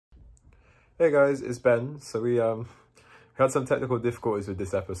Hey guys, it's Ben. So we had some technical difficulties with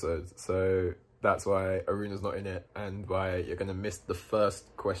this episode, so that's why Aruna's not in it, and why you're gonna miss the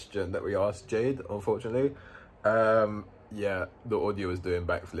first question that we asked Jade. Unfortunately, yeah, the audio is doing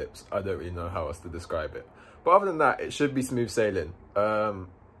backflips. I don't really know how else to describe it, but other than that, it should be smooth sailing. So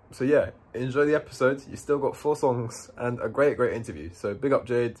yeah, enjoy the episode. You still got 4 songs and a great interview. So big up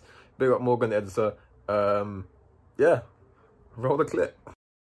Jade, big up Morgan, the editor. Yeah, roll the clip.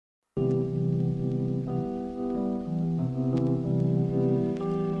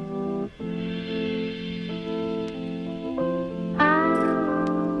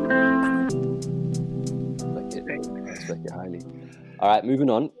 Respect it highly. All right, moving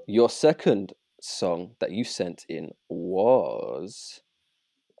on. Your second song that you sent in was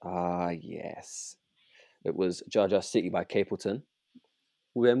yes, it was Jaja City by Capleton.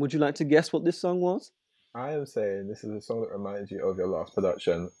 When would you like to guess what this song was? I am saying this is a song that reminds you of your last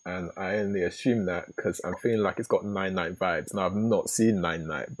production, and I only assume that because I'm feeling like it's got Nine Night vibes. Now I've not seen Nine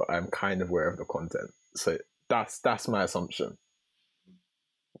Night, but I'm kind of aware of the content, so that's my assumption.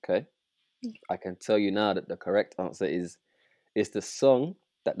 Okay, I can tell you now that the correct answer is the song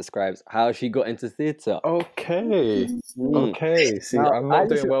that describes how she got into theatre. Okay, okay. See, Now, I'm not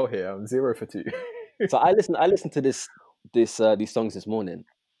doing well here. I'm 0 for 2. So I listened to these songs this morning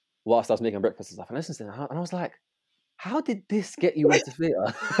whilst I was making breakfast and stuff, and I listened to them, and I was like, how did this get you into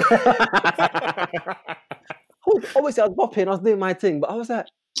theatre? Obviously, I was bopping, I was doing my thing, but I was like,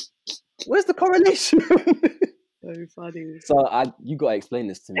 where's the correlation? So funny. So you got to explain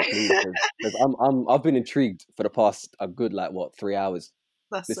this to me, please, because I've been intrigued for the past a good 3 hours.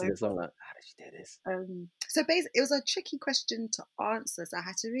 That's This so is the song. Like, how did she do this? So basically, it was a tricky question to answer, so I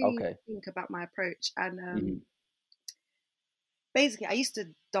had to really think about my approach. And basically, I used to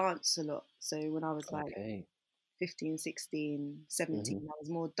dance a lot. So when I was 15, 16, 17, I was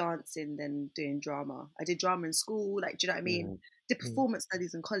more dancing than doing drama. I did drama in school, do you know what I mean? Did performance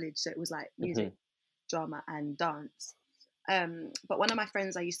studies in college, so it was like music, drama, and dance. But one of my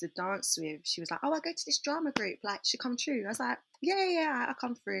friends I used to dance with, she was like, "Oh, I go to this drama group, should come through." I was like, "Yeah, I'll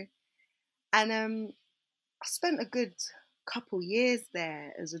come through." And I spent a good couple years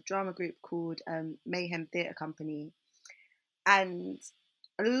there as a drama group called Mayhem Theatre Company, and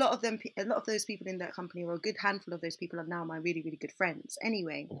a lot of those people in that company, or a good handful of those people, are now my really good friends.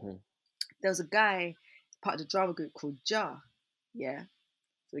 Anyway, there was a guy part of the drama group called Ja. Yeah,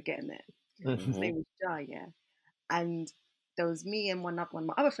 so we're getting there. His name was Ja, yeah, and there was me and one of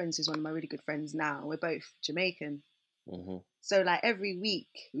my other friends who's one of my really good friends now. We're both Jamaican. So every week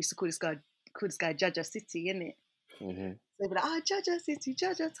we used to call this guy Jaja City, innit? So they'd be like, Jaja City,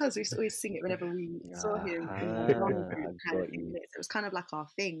 Jaja Tuz. We used to always sing it whenever we saw him. So it was kind of like our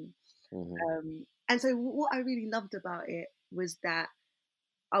thing. And so what I really loved about it was that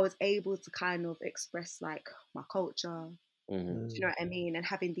I was able to kind of express my culture. Do you know what I mean? And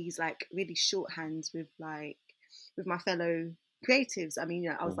having these really shorthands with my fellow creatives. I mean,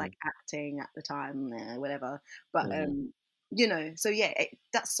 I was acting at the time, whatever. But so yeah,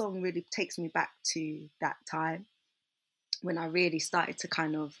 that song really takes me back to that time when I really started to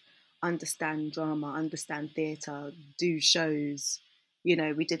kind of understand drama, understand theatre, do shows. We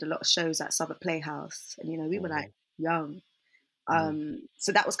did a lot of shows at Southwark Playhouse, and we were young.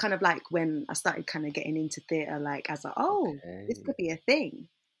 So that was kind of when I started kind of getting into theatre, this could be a thing.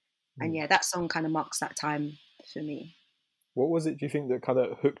 And yeah, that song kind of marks that time for me. What was it, do you think, that kind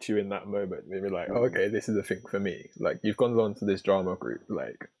of hooked you in that moment? Maybe okay, this is a thing for me. You've gone on to this drama group.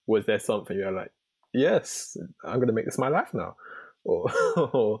 Was there something you're like, yes, I'm going to make this my life now?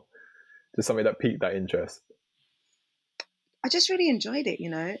 Or just something that piqued that interest? I just really enjoyed it,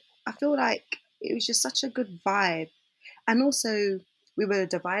 I feel like it was just such a good vibe. And also, we were a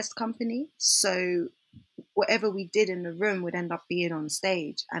devised company, so whatever we did in the room would end up being on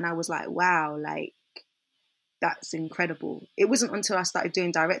stage. And I was like, wow, that's incredible. It wasn't until I started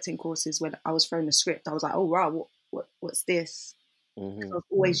doing directing courses when I was thrown the script, I was like, oh wow, what's this? I was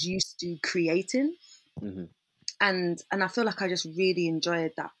always used to creating. And I feel like I just really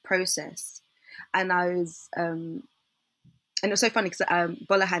enjoyed that process. And I was and it was so funny because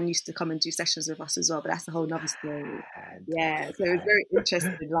Bolahan used to come and do sessions with us as well, but that's a whole nother story. Yeah, so it was very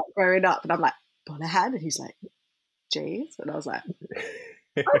interesting, growing up, and I'm like, Bolahan? And he's like, Jade? And I was like,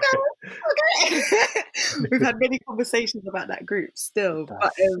 okay. We've had many conversations about that group still.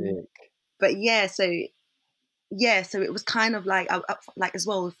 But yeah, so it was kind of as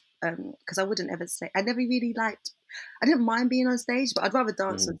well, because I wouldn't ever say, I didn't mind being on stage, but I'd rather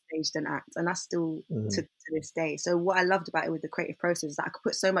dance on stage than act, and that's still to this day. So what I loved about it with the creative process is that I could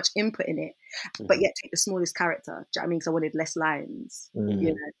put so much input in it, but yet take the smallest character. Do you know what I mean? Because I wanted less lines,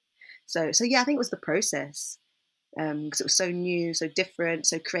 So yeah, I think it was the process, because it was so new, so different,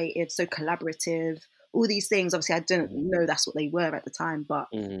 so creative, so collaborative. All these things, obviously, I didn't know that's what they were at the time, but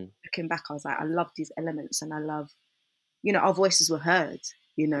looking back, I was like, I love these elements, and I love, our voices were heard.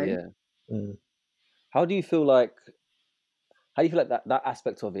 Yeah. How do you feel like that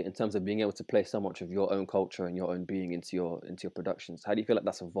aspect of it, in terms of being able to play so much of your own culture and your own being into your productions? How do you feel like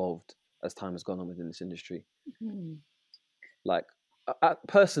that's evolved as time has gone on within this industry? Like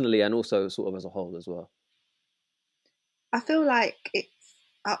personally, and also sort of as a whole as well. I feel like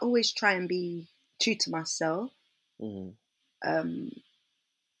I always try and be true to myself. And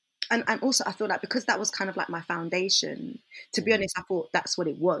also I feel like, because that was kind of like my foundation, to be honest, I thought that's what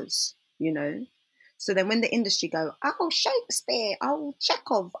it was, So then when the industry go, oh, Shakespeare, oh,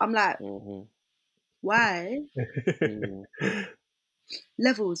 Chekhov, I'm like, why?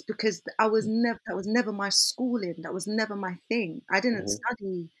 Levels, because that was never my schooling. That was never my thing. I didn't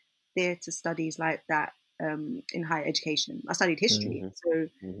study theatre studies like that in higher education. I studied history, so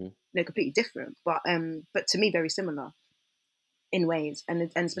they're completely different. But to me, very similar in ways, and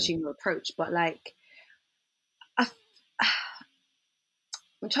especially in your approach. But like,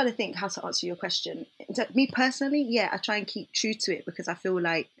 I'm trying to think how to answer your question. Me personally, yeah, I try and keep true to it, because I feel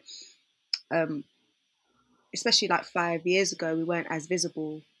like, especially like 5 years ago, we weren't as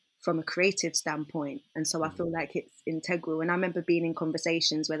visible from a creative standpoint. And so I feel like it's integral. And I remember being in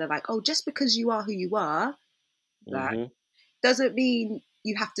conversations where they're like, oh, just because you are who you are, like, doesn't mean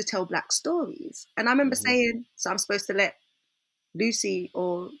you have to tell Black stories. And I remember saying, so I'm supposed to let Lucy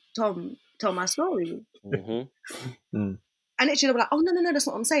or Tom tell my story. And literally they were like, oh, no, that's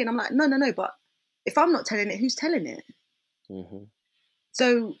not what I'm saying. I'm like, no, but if I'm not telling it, who's telling it?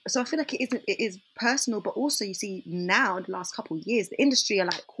 So I feel like it is personal, but also you see now in the last couple of years, the industry are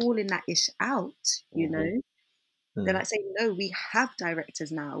like calling that ish out, They're like saying, no, we have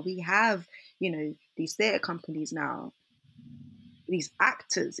directors now. We have, these theatre companies now. These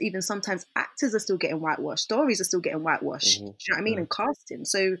actors, even sometimes actors are still getting whitewashed. Stories are still getting whitewashed. Do you know what I mean? And casting.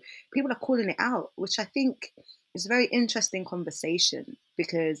 So people are calling it out, which I think is a very interesting conversation,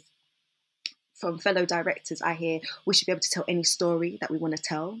 because from fellow directors, I hear we should be able to tell any story that we want to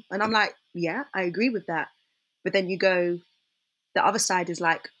tell. And I'm like, yeah, I agree with that. But then you go, the other side is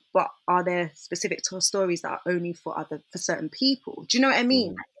like, but are there specific stories that are only for certain people? Do you know what I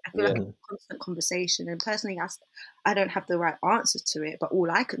mean? I feel like it's a constant conversation. And personally, I don't have the right answer to it, but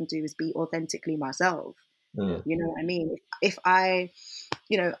all I can do is be authentically myself. You know what I mean? If I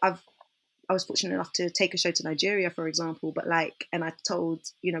was fortunate enough to take a show to Nigeria, for example, and I told,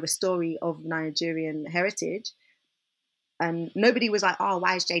 a story of Nigerian heritage, and nobody was like, oh,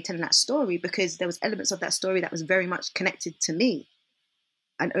 why is Jay telling that story? Because there was elements of that story that was very much connected to me.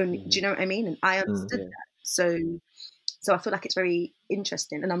 And only, do you know what I mean? And I understood that. So I feel like it's very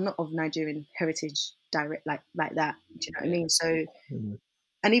interesting. And I'm not of Nigerian heritage direct like that. Do you know what I mean? So,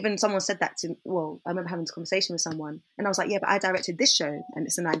 and even someone said that to me. Well, I remember having this conversation with someone, and I was like, yeah, but I directed this show, and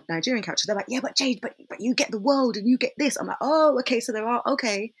it's a Nigerian character. They're like, yeah, but Jade, but you get the world, and you get this. I'm like, oh, okay, so there are,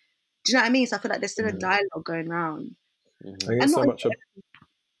 okay. Do you know what I mean? So I feel like there's still a dialogue going around. I think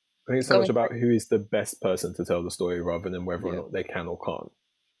it's so much about who is the best person to tell the story, rather than whether or not they can or can't.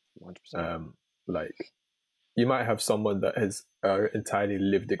 100%. Like, you might have someone that has entirely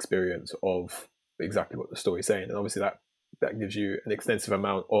lived experience of exactly what the story's saying, and obviously that gives you an extensive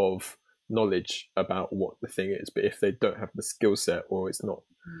amount of knowledge about what the thing is. But if they don't have the skill set, or it's not,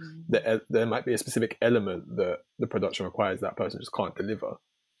 there might be a specific element that the production requires that person just can't deliver,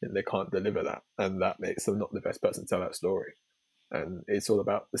 and they can't deliver that, and that makes them not the best person to tell that story. And it's all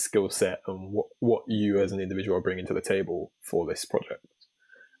about the skill set and what you as an individual are bringing to the table for this project.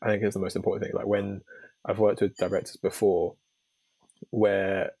 I think it's the most important thing. Like, when I've worked with directors before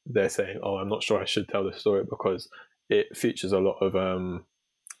where they're saying, oh, I'm not sure I should tell this story because it features a lot of,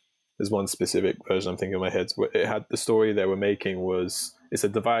 there's one specific version I'm thinking in my head where it had the story they were making it's a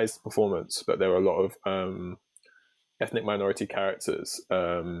devised performance, but there were a lot of ethnic minority characters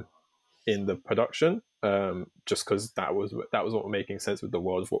in the production, just because that was what was making sense with the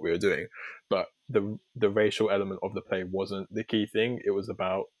world of what we were doing. But the racial element of the play wasn't the key thing. It was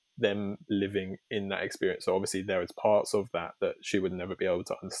about them living in that experience. So obviously there is parts of that she would never be able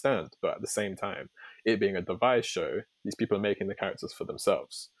to understand, but at the same time, it being a devised show, these people are making the characters for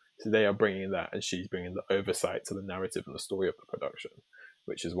themselves. So they are bringing that, and she's bringing the oversight to the narrative and the story of the production,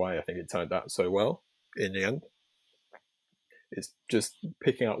 which is why I think it turned out so well in the end. It's just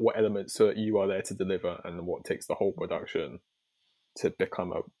picking out what elements that you are there to deliver, and what takes the whole production to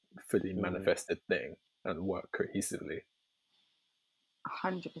become a fully manifested thing and work cohesively.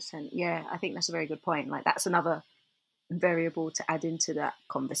 100%. Yeah, I think that's a very good point. Like, that's another variable to add into that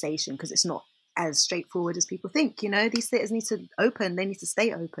conversation, because it's not as straightforward as people think. You know, these theatres need to open, they need to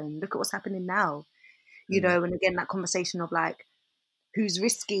stay open. Look at what's happening now, you know. And again, that conversation of like, who's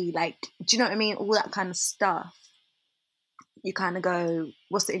risky, like, do you know what I mean, all that kind of stuff. You kind of go,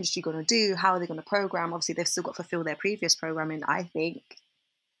 what's the industry going to do? How are they going to program? Obviously they've still got to fulfill their previous programming, I think,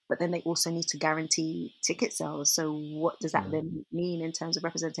 but then they also need to guarantee ticket sales. So what does that then mean in terms of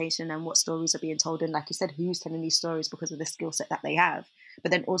representation, and what stories are being told? And like you said, who's telling these stories because of the skill set that they have?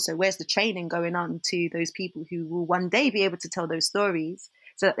 But then also, where's the training going on to those people who will one day be able to tell those stories,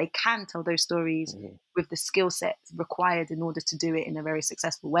 so that they can tell those stories with the skill set required in order to do it in a very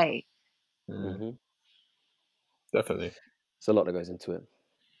successful way? Definitely. It's a lot that goes into it.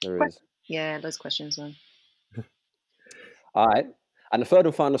 There is. Yeah, those questions, man. All right. And the third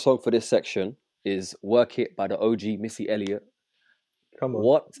and final song for this section is Work It by the OG Missy Elliott. Come on.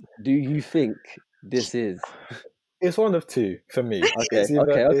 What do you think this is? It's one of two for me. Okay,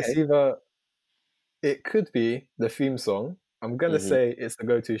 it's either, it could be the theme song. I'm going to say it's the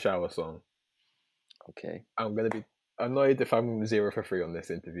go-to shower song. Okay. I'm going to be annoyed if I'm 0 for 3 on this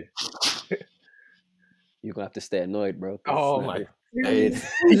interview. You're going to have to stay annoyed, bro. Oh, my. The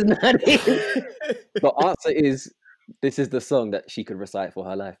answer is, this is the song that she could recite for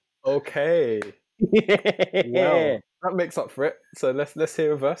her life. Okay. Well, that makes up for it. So let's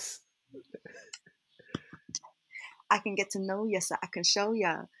hear a verse. I can get to know ya, so I can show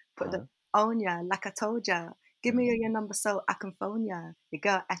ya. Put the on ya, like I told ya. Give me your number so I can phone ya. Your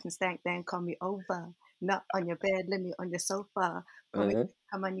girl acting stank, then call me over. Not on your bed, let me on your sofa. Come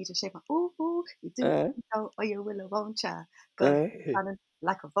on, need to shake my ooh, ooh. You do know, or you will or won't ya. Go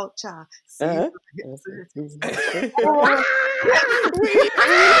like a vulture. I've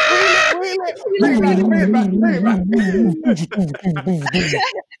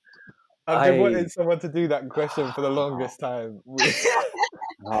been wanting someone to do that question for the longest time.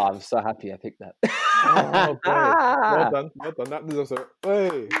 I'm so happy I picked that. Oh, well done. That deserves a...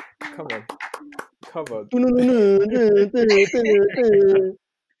 Hey, come on. Covered.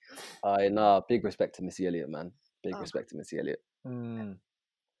 Big respect to Missy Elliott, man. Big respect to Missy Elliott.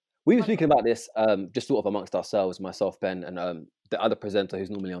 We were speaking about this just sort of amongst ourselves, myself, Ben, and the other presenter who's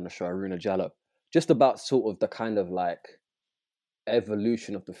normally on the show, Aruna Jallow, just about sort of the kind of like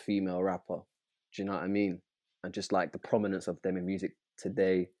evolution of the female rapper. Do you know what I mean? And just like the prominence of them in music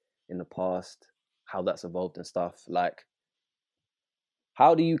today, in the past, how that's evolved and stuff. Like,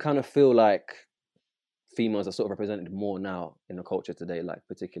 how do you kind of feel like females are sort of represented more now in the culture today, like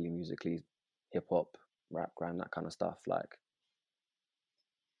particularly musically, hip hop, rap, grime, that kind of stuff? Like,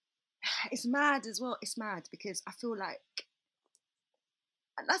 it's mad as well. It's mad because I feel like,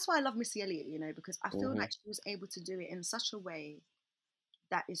 and that's why I love Missy Elliott, you know, because I feel like she was able to do it in such a way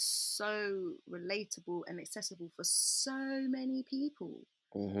that is so relatable and accessible for so many people.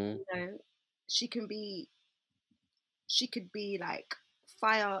 You know, she could be like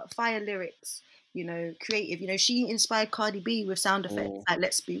fire lyrics, you know, creative. You know, she inspired Cardi B with sound effects. Like,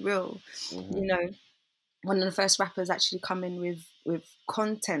 let's be real. You know, one of the first rappers actually come in with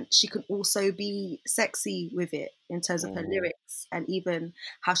content. She could also be sexy with it in terms of her lyrics and even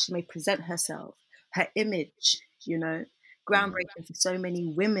how she may present herself, her image, you know, groundbreaking for so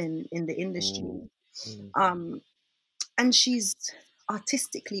many women in the industry. And she's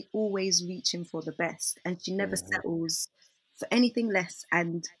artistically always reaching for the best, and she never settles for anything less.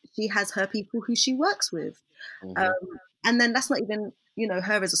 And she has her people who she works with. And then that's not even, you know,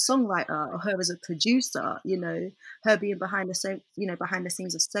 her as a songwriter or her as a producer, you know, her being behind the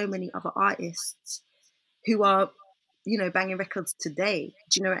scenes of so many other artists who are, you know, banging records today.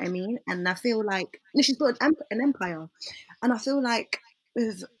 Do you know what I mean? And I feel like she's built an empire. And I feel like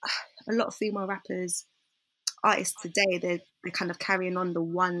with a lot of female rappers, artists today, they're kind of carrying on the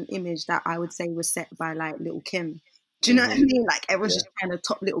one image that I would say was set by like Little Kim. Do you know what I mean? Like, everyone's just trying to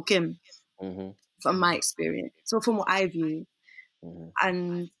top Little Kim from my experience. So from what I view,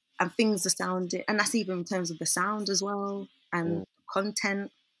 and things are sounding, and that's even in terms of the sound as well and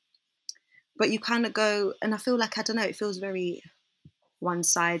content. But you kind of go, and I feel like, I don't know, it feels very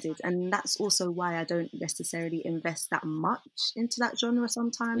one-sided, and that's also why I don't necessarily invest that much into that genre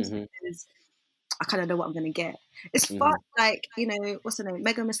sometimes, because I kind of know what I'm going to get. It's fun, like, you know, what's her name,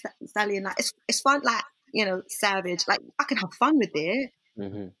 Megan Thee Stallion, like, it's fun, like, you know, Savage, like, I can have fun with it,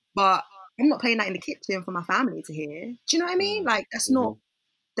 but I'm not playing that in the kitchen for my family to hear. Do you know what I mean? Like, that's not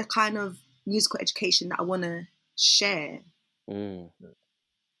the kind of musical education that I want to share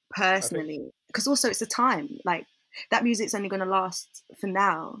personally. Because also it's a time, like, that music's only going to last for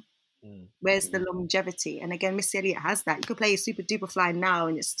now. Where's the longevity? And again, Missy Elliott has that. You could play Super Duper Fly now,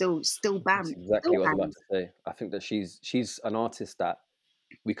 and it's still bam. That's exactly what I was about to say. I think that she's an artist that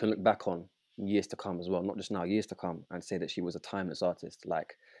we can look back on years to come as well, not just now, years to come, and say that she was a timeless artist.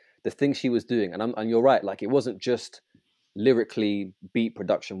 Like the things she was doing, and you're right. Like it wasn't just lyrically, beat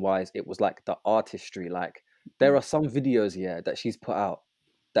production wise. It was like the artistry. Like there are some videos here that she's put out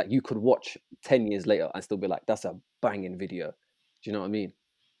that you could watch 10 years later and still be like, that's a banging video. Do you know what I mean?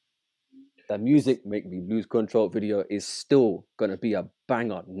 The Music Make Me Lose Control video is still gonna be a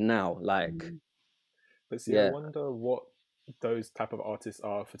banger now. Like, but see, I wonder what those type of artists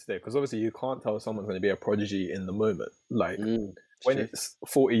are for today, because obviously you can't tell someone's going to be a prodigy in the moment. Like when it's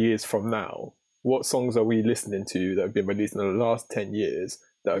 40 years from now, what songs are we listening to that have been released in the last 10 years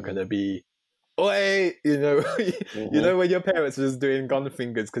that are going to be, oi, you know, you know when your parents are just doing gun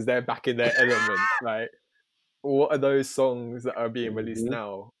fingers because they're back in their element. Like, what are those songs that are being released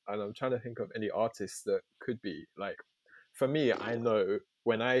now? And I'm trying to think of any artists that could be. Like, for me, I know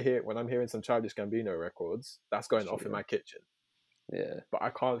when I'm hearing some Childish Gambino records, that's going off in my kitchen. Yeah. But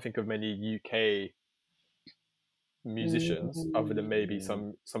I can't think of many UK musicians other than maybe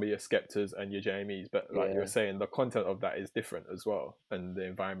some of your Skeptas and your Jamies. But like you're saying, the content of that is different as well, and the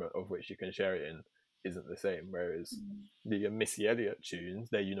environment of which you can share it in isn't the same. Whereas the Missy Elliott tunes,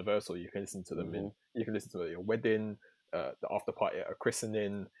 they're universal. You can listen to them you can listen to it at your wedding, the after party at a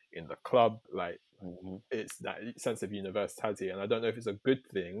christening, in the club. Like it's that sense of universality, and I don't know if it's a good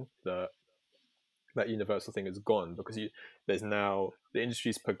thing that that universal thing is gone, because there's now the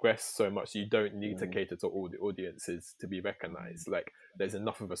industry's progressed so much, so you don't need to cater to all the audiences to be recognized. Like there's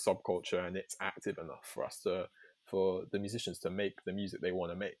enough of a subculture and it's active enough for the musicians to make the music they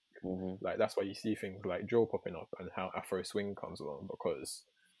want to make. Like that's why you see things like drill popping up and how Afro swing comes along, because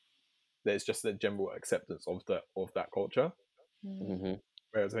there's just a general acceptance of that culture.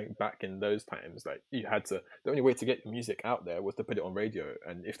 Whereas I think back in those times, like the only way to get your music out there was to put it on radio,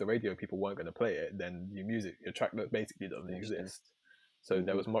 and if the radio people weren't going to play it, then your track basically doesn't exist. So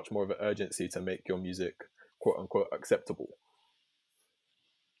there was much more of an urgency to make your music quote unquote acceptable.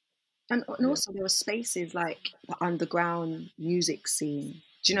 And also there were spaces like the underground music scene.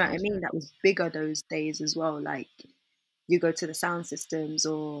 Do you know what I mean? That was bigger those days as well. Like you go to the sound systems,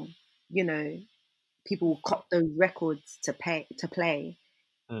 or you know, people will cop those records to play.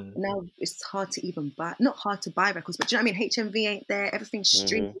 Now it's hard to even buy, not hard to buy records, but do you know what I mean? HMV ain't there, everything's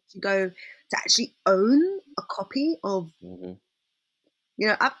streamed. You go to actually own a copy of, you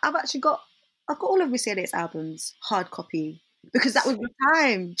know, I've got all of Missy Elliott's albums, hard copy, because that was the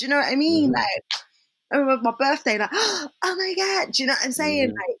time. Do you know what I mean? Like, I remember my birthday, like, oh my God, do you know what I'm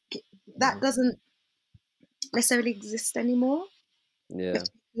saying? Like, that doesn't necessarily exist anymore. Yeah. It's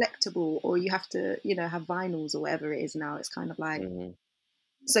collectible, or you have to, you know, have vinyls or whatever it is now. It's kind of like,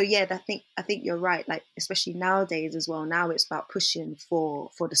 so yeah, I think you're right. Like especially nowadays as well. Now it's about pushing for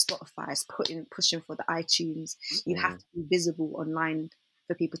the Spotify's, pushing for the iTunes. You have to be visible online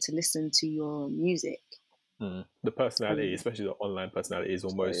for people to listen to your music. The personality, especially the online personality, is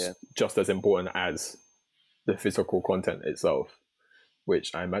almost just as important as the physical content itself,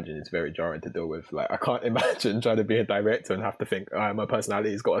 which I imagine is very jarring to deal with. Like I can't imagine trying to be a director and have to think, my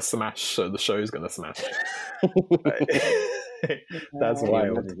personality's got to smash, so the show's gonna smash. That's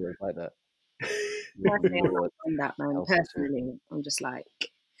wild. Like that. That man, personally, I'm just like,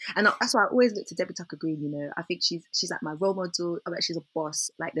 and that's why I always look to Debbie Tucker Green. You know, I think she's like my role model. I bet she's a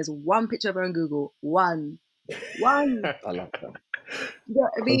boss. Like, there's one picture of her on Google, one. I love that. You know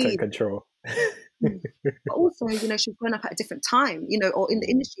what I mean? Content control. But also, you know, she's grown up at a different time, you know, or in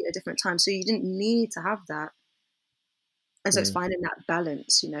the industry at a different time, so you didn't need to have that. And so it's finding that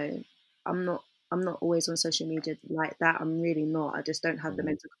balance. You know, I'm not always on social media like that. I'm really not. I just don't have the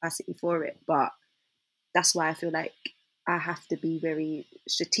mental capacity for it. But that's why I feel like I have to be very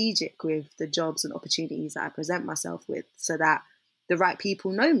strategic with the jobs and opportunities that I present myself with, so that the right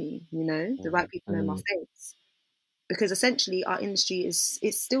people know me, you know, the right people know my face. Because essentially our industry it's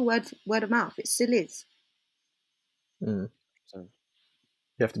still word of mouth. It still is. So you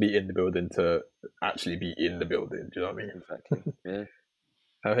have to be in the building to actually be in the building. Do you know what I mean? Exactly. Yeah.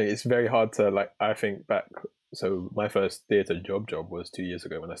 I think it's very hard to, like, I think back, so my first theatre job was 2 years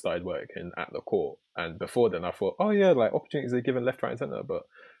ago when I started working at the Court. And before then I thought, oh yeah, like opportunities are given left, right and centre. But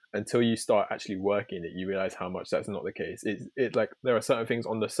until you start actually working it, you realise how much that's not the case. It like, there are certain things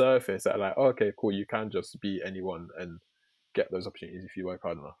on the surface that are like, oh, okay, cool, you can just be anyone and get those opportunities if you work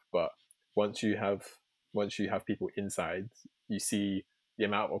hard enough. But once you have people inside, you see the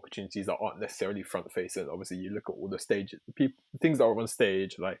amount of opportunities that aren't necessarily front facing. Obviously, you look at all the stages, things that are on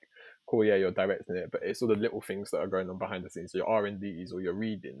stage, like cool, yeah, you're directing it, but it's all the little things that are going on behind the scenes. So your R&Ds or your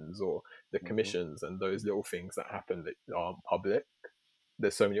readings or the commissions and those little things that happen that aren't public.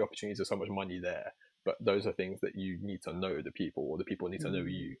 There's so many opportunities, there's so much money there, but those are things that you need to know the people, or the people need to know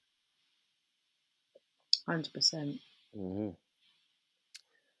you. 100%.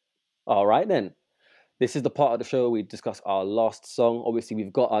 All right then. This is the part of the show where we discuss our last song. Obviously,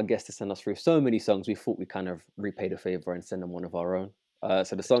 we've got our guests to send us through so many songs. We thought we kind of repaid a favor and send them one of our own.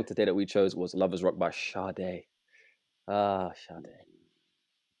 So the song today that we chose was Lovers Rock by Sade. Sade.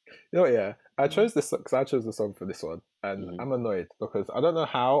 You know what, yeah, I chose this because I chose the song for this one, and I'm annoyed because I don't know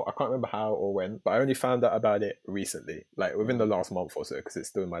how, I can't remember how or when, but I only found out about it recently, like within the last month or so, because it's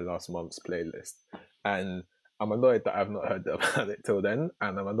still in my last month's playlist. And I'm annoyed that I've not heard about it till then,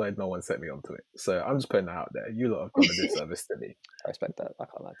 and I'm annoyed no one set me onto it. So I'm just putting that out there. You lot have done a disservice to me. I respect that. I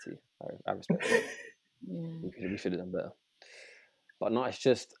can't lie to you. I respect it. We should have done better. But no, it's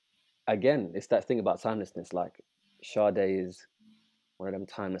just, again, it's that thing about timelessness. Like, Sade is one of them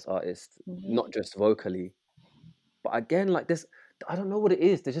timeless artists, not just vocally, but again, like this, I don't know what it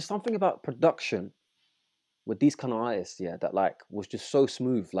is. There's just something about production with these kind of artists, yeah, that like was just so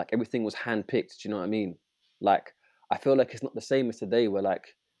smooth. Like everything was handpicked. Do you know what I mean? Like, I feel like it's not the same as today where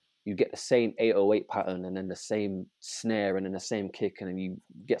like you get the same 808 pattern and then the same snare and then the same kick and then you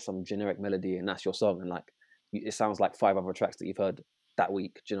get some generic melody and that's your song. And like, it sounds like 5 other tracks that you've heard that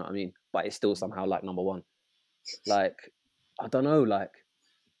week. Do you know what I mean? But it's still somehow like number one. Like, I don't know, like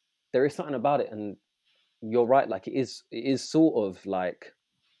there is something about it. And you're right. Like it is sort of like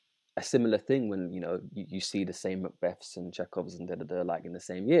a similar thing when, you know, you see the same Macbeths and Chekhovs and like in the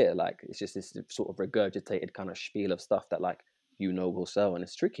same year. Like it's just this sort of regurgitated kind of spiel of stuff that like, you know, will sell. And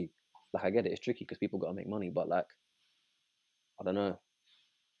it's tricky. Like I get it. It's tricky because people got to make money, but like, I don't know.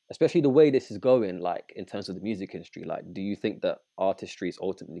 Especially the way this is going, like in terms of the music industry, like, do you think that artistry is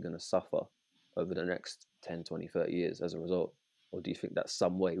ultimately going to suffer over the next 10, 20, 30 years as a result? Or do you think that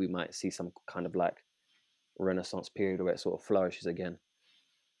some way we might see some kind of like Renaissance period where it sort of flourishes again?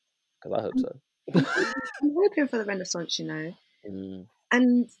 Because I hope so. I'm hoping for the Renaissance, you know.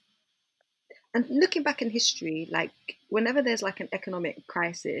 And looking back in history, like whenever there's like an economic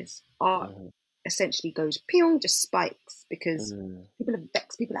crisis, art essentially goes pew, just spikes because people are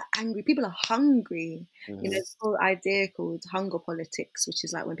vexed, people are angry, people are hungry. You know, this whole idea called hunger politics, which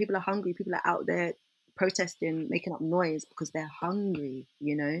is like when people are hungry, people are out there protesting, making up noise because they're hungry,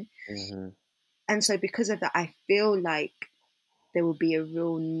 you know. And so because of that, I feel like there will be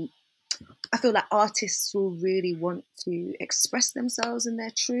I feel like artists will really want to express themselves in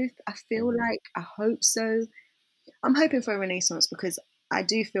their truth. I feel like, I hope so. I'm hoping for a renaissance because I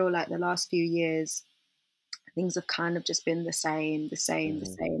do feel like the last few years, things have kind of just been the same.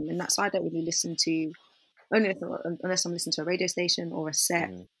 And that's why I don't really listen to, unless I'm listening to a radio station or a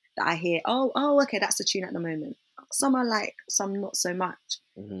set that I hear, oh, okay, that's the tune at the moment. Some I like, some not so much.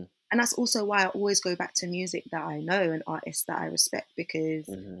 And that's also why I always go back to music that I know and artists that I respect because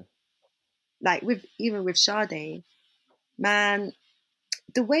like even with Sade, man,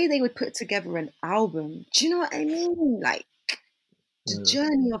 the way they would put together an album, do you know what I mean? Like the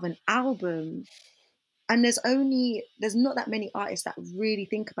journey of an album. And there's not that many artists that really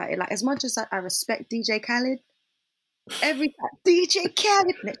think about it. Like as much as I respect DJ Khaled, DJ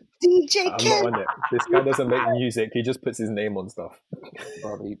Khaled. I'm not on it. This guy doesn't make music, he just puts his name on stuff.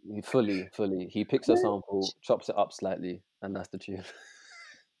 Bro, he fully, he picks a sample, chops it up slightly, and that's the tune.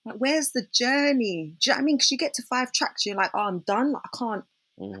 Like, where's the journey? Do you know what I mean? Because you get to 5 tracks, you're like, oh, I'm done. Like, I can't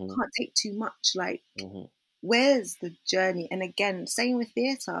take too much. Like, where's the journey? And again, same with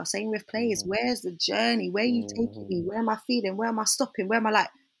theatre, same with plays. Where's the journey? Where are you taking me? Where am I feeling? Where am I stopping? Where am I like,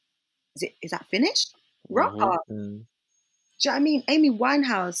 is that finished? Rock. Do you know what I mean? Amy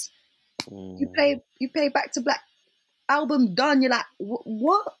Winehouse, you play Back to Black, album done. You're like,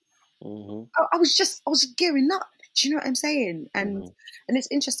 what? I was just gearing up. Do you know what I'm saying? And it's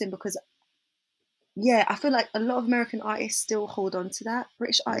interesting because, yeah, I feel like a lot of American artists still hold on to that.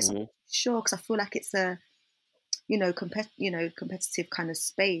 British artists, I'm not sure, because I feel like it's a, competitive kind of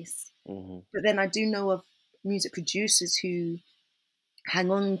space. But then I do know of music producers who hang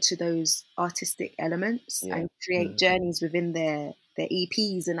on to those artistic elements and create journeys within their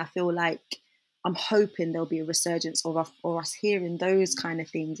EPs. And I feel like I'm hoping there'll be a resurgence of us hearing those kind of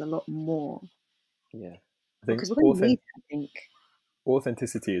things a lot more. Yeah. Because we're going to need it, I think.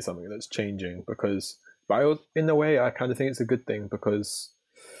 Authenticity is something that's changing because, in a way, I kind of think it's a good thing because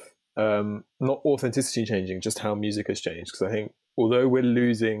not authenticity changing, just how music has changed. Because I think although we're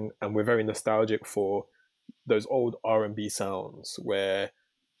losing and we're very nostalgic for those old R&B sounds where,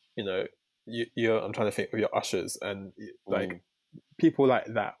 I'm trying to think of your Ushers and like people like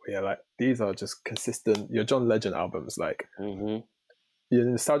that, where you're like, these are just consistent. Your John Legend albums, like, you're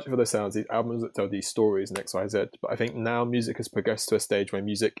nostalgic for those sounds, these albums that tell these stories and X, Y, Z. But I think now music has progressed to a stage where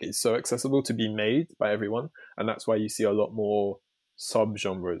music is so accessible to be made by everyone, and that's why you see a lot more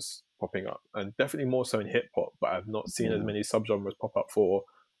sub-genres popping up, and definitely more so in hip-hop, but I've not seen as many sub-genres pop up for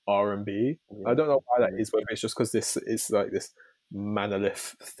R&B. I don't know why that is, whether it's just because this is like this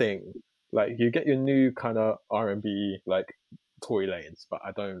monolith thing. Like, you get your new kind of R&B, like Tory Lanez, but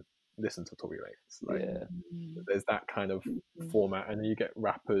I don't listen to Tory Lanez. Like, there's that kind of format, and then you get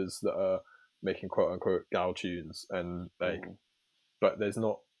rappers that are making quote-unquote gal tunes, and like, but there's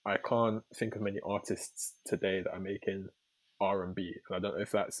not, I can't think of many artists today that are making R&B, and I don't know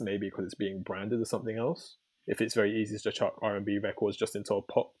if that's maybe because it's being branded as something else. If it's very easy to chuck R&B records just into a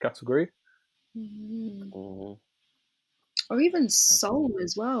pop category, or even soul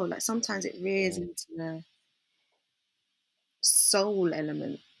as well. Like, sometimes it rears into the soul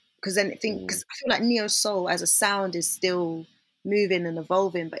element, because then because I feel like neo soul as a sound is still moving and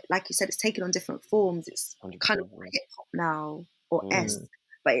evolving, but like you said, it's taken on different forms. It's kind of hip hop now, or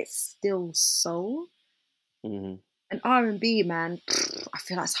but it's still soul. And R&B, man, I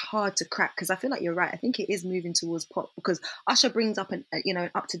feel like it's hard to crack, because I feel like you're right. I think it is moving towards pop, because Usher brings up an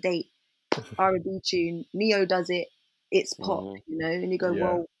up to date R&B tune. Neo does it. It's pop, and you go,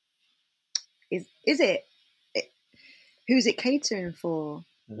 well, is it? Who's it catering for?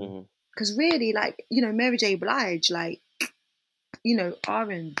 Because really, like, Mary J. Blige, like,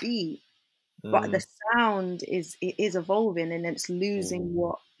 R&B, but the sound is evolving, and it's losing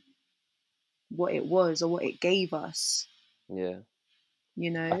what it was or what it gave us. Yeah.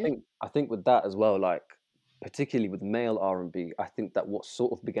 I think with that as well, like, particularly with male R&B, I think that what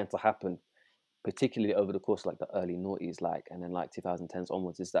sort of began to happen, particularly over the course of like the early noughties, like, and then like 2010s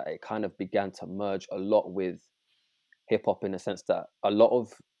onwards, is that it kind of began to merge a lot with hip hop, in the sense that a lot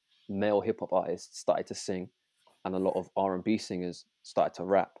of male hip hop artists started to sing, and a lot of R&B singers started to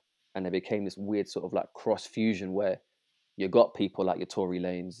rap, and there became this weird sort of like cross fusion where you got people like your Tory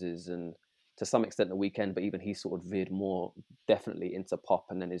Lanez's, and to some extent The Weeknd, but even he sort of veered more definitely into pop,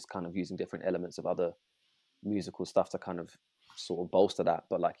 and then is kind of using different elements of other musical stuff to kind of sort of bolster that.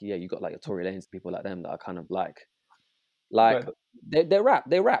 But like, yeah, you got like your Tory Lanez, people like them that are kind of like they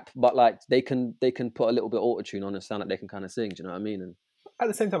rap, but like they can put a little bit of auto-tune on and sound like they can kind of sing. Do you know what I mean? And at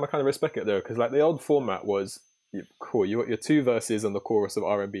the same time, I kind of respect it though, because like the old format was cool. You got your two verses and the chorus of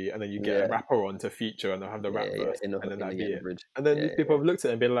R&B, and then you get a rapper on to feature, and they'll have the rap verse, and then that'd be it. And then people have looked at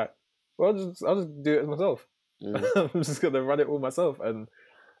it and been like, well, I'll just do it myself. I'm just gonna run it all myself, and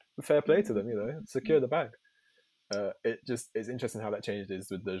fair play to them, secure the bag. It's interesting how that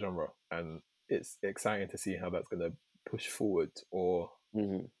changes with the genre, and it's exciting to see how that's gonna push forward, or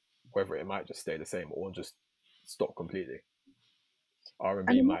whether it might just stay the same or just stop completely.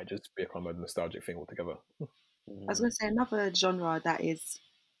 R&B might just become a nostalgic thing altogether. I was going to say another genre that is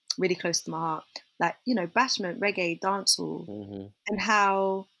really close to my heart, like, bashment, reggae, dancehall, and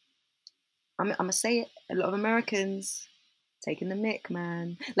how I'm gonna say it, a lot of Americans taking the mick,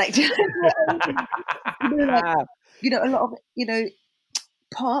 man. Like, a lot of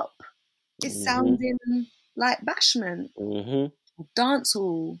pop is sounding like bashment,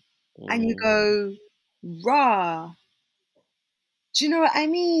 dancehall, and you go raw. Do you know what I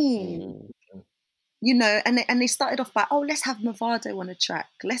mean? And they started off by, let's have Mavado on a track,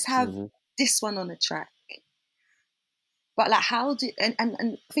 let's have this one on a track. But like, how do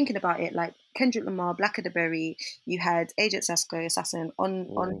and thinking about it, like Kendrick Lamar, Black of the Berry, you had Agent Sasco, Assassin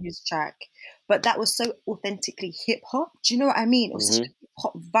on his track, but that was so authentically hip hop. Do you know what I mean? It was such a hip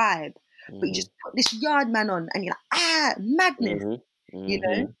hop vibe, but you just put this Yard Man on, and you're like, madness,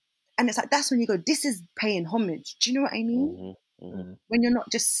 And it's like, that's when you go, this is paying homage. Do you know what I mean? When you're not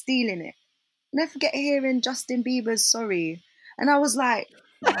just stealing it. Never forget hearing Justin Bieber's Sorry, and I was like,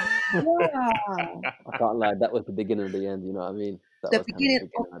 wow. I can't lie, that was the beginning of the end. You know what I mean? That was beginning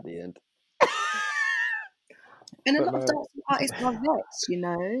of the end. And a lot of dancehall artists are vexed,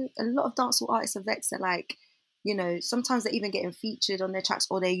 A lot of dancehall artists are vexed that, like, sometimes they're even getting featured on their tracks,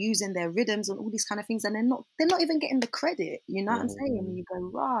 or they're using their rhythms and all these kind of things, and they're not even getting the credit. You know what I'm saying? And you go,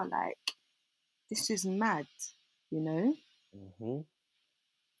 rah, like, this is mad,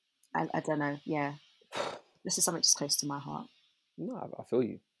 I don't know. Yeah, this is something just close to my heart. No, I feel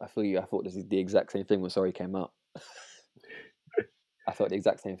you. I thought this is the exact same thing when Sorry came out. I thought the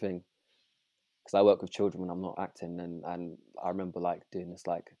exact same thing, because I work with children when I'm not acting, and I remember like doing this,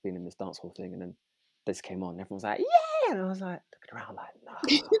 like being in this dancehall thing, and then this came on, and everyone's like, yeah, and I was like looking around like, no,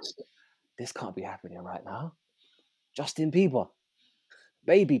 this can't be happening right now. Justin Bieber,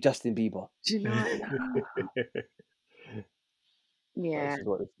 baby Justin Bieber. Do you know? Yeah.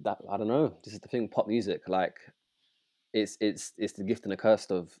 I don't know. This is the thing. Pop music, like, it's the gift and the curse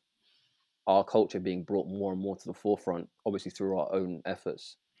of our culture being brought more and more to the forefront, obviously through our own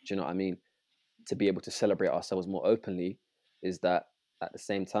efforts. Do you know what I mean? To be able to celebrate ourselves more openly, is that at the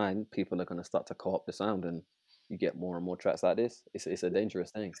same time people are going to start to co-opt the sound, and you get more and more tracks like this. It's a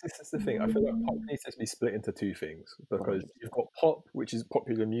dangerous thing. This is the thing. I feel like pop needs to be split into two things, because you've got pop, which is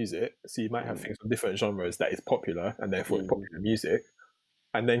popular music. So you might have things of different genres that is popular, and therefore it's popular music.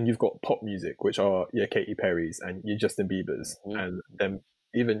 And then you've got pop music, which are your Katy Perry's and your Justin Bieber's, and then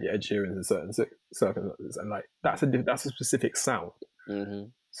even your Ed Sheeran in certain circumstances. And like that's a specific sound.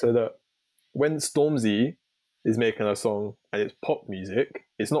 So that when Stormzy is making a song and it's pop music,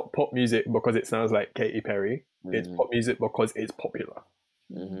 it's not pop music because it sounds like Katy Perry. It's pop music because it's popular.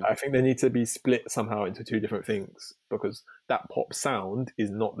 I think they need to be split somehow into two different things, because that pop sound is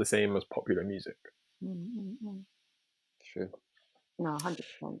not the same as popular music. True. No, 100%.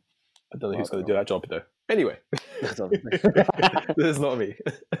 I don't know who's going to do that job though. Anyway, this is not me.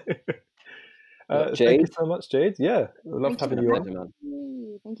 Thank you so much, Jade. Yeah, love having you on.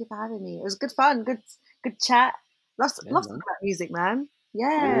 Thank you for having me. It was good fun. Good chat. Lots to talk about music, man.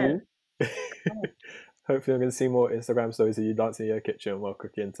 Yeah. Hopefully, I'm going to see more Instagram stories of you dancing in your kitchen while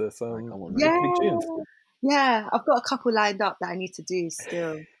cooking to some big tunes. Yeah, I've got a couple lined up that I need to do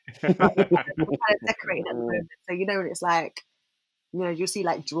still. I'm kind of decorating at the moment, so you know what it's like. You know, you'll see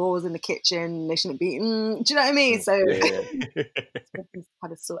like drawers in the kitchen. They shouldn't be. Do you know what I mean? So just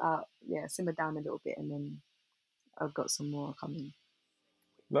kind of sort out, simmer down a little bit, and then I've got some more coming.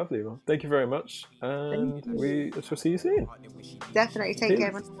 Lovely. Well, thank you very much, and we shall see you soon. Definitely. Take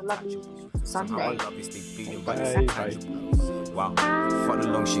care. Have a lovely Sunday. Bye. Wow. Fuck the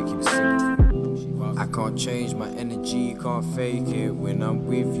long shit. Keep it simple. I can't change my energy. Can't fake it. When I'm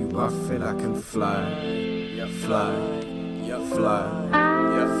with you, I feel I can fly. Fly. Fly,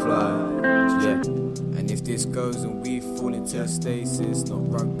 yeah. And if this goes and we fall into stasis,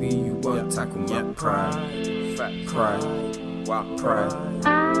 not rugby, you won't tackle my pride. Fat pride, wow, pride,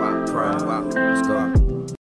 wow, pride, wow. Let's go.